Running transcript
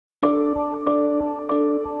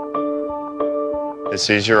This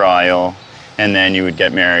is your aisle, and then you would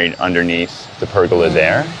get married underneath the pergola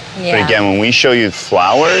there. Yeah. But again, when we show you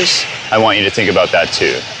flowers, I want you to think about that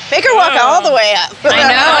too. Make her walk all the way up. I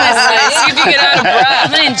know, honestly. See if you get out of breath.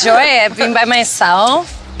 I'm gonna enjoy it, being by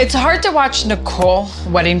myself. It's hard to watch Nicole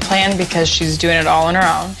wedding plan because she's doing it all on her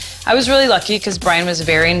own. I was really lucky because Brian was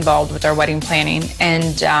very involved with our wedding planning,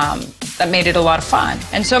 and that made it a lot of fun.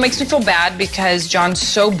 And so it makes me feel bad because John's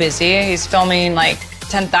so busy. He's filming like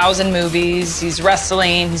 10,000 movies, he's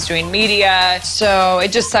wrestling, he's doing media. So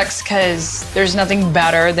it just sucks because there's nothing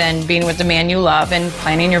better than being with the man you love and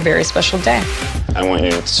planning your very special day. I want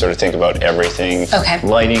you to sort of think about everything. Okay.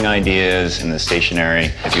 Lighting ideas in the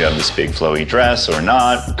stationery. If you have this big flowy dress or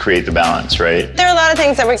not, create the balance, right? There are a lot of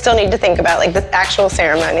things that we still need to think about, like the actual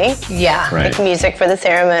ceremony. Yeah. Right. Like music for the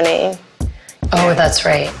ceremony. Oh, that's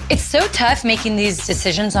right. It's so tough making these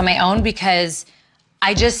decisions on my own because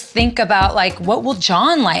I just think about, like, what will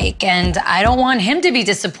John like? And I don't want him to be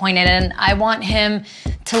disappointed, and I want him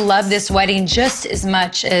to love this wedding just as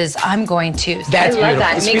much as I'm going to. That's I love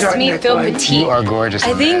that. It makes me feel petite. You are gorgeous.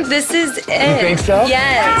 I think this is it. You think so?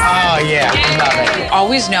 Yes. Oh, yeah. I love it.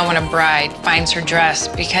 Always know when a bride finds her dress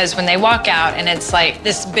because when they walk out and it's like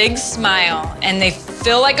this big smile and they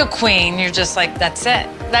feel like a queen, you're just like, that's it.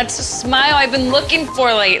 That's a smile I've been looking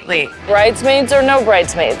for lately. Bridesmaids or no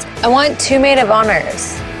bridesmaids? I want 2 maid of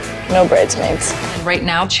honors. No bridesmaids. And right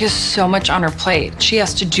now, she has so much on her plate. She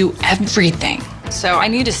has to do everything. So I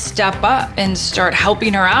need to step up and start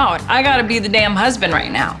helping her out. I gotta be the damn husband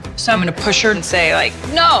right now. So I'm gonna push her and say, like,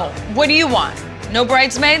 no, what do you want? No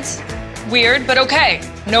bridesmaids? Weird, but okay.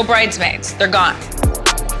 No bridesmaids, they're gone.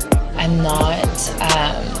 I'm not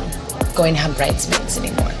going to have bridesmaids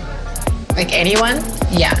anymore. Like anyone?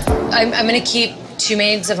 Yeah. I'm gonna keep 2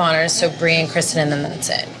 maids of honors, so Brie and Kristen, and then that's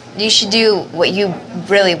it. You should do what you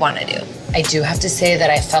really want to do. I do have to say that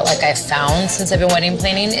I felt like I found, since I've been wedding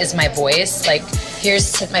planning, is my voice. Like,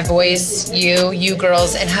 here's my voice, you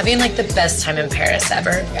girls, and having like the best time in Paris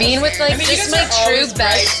ever. Being with like just my true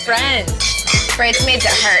best friends. Bridesmaids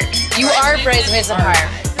at heart. You are bridesmaids at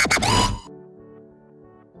heart.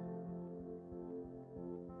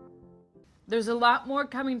 There's a lot more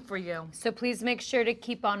coming for you. So please make sure to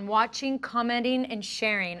keep on watching, commenting, and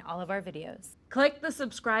sharing all of our videos. Click the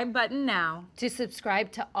subscribe button now To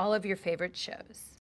subscribe to all of your favorite shows.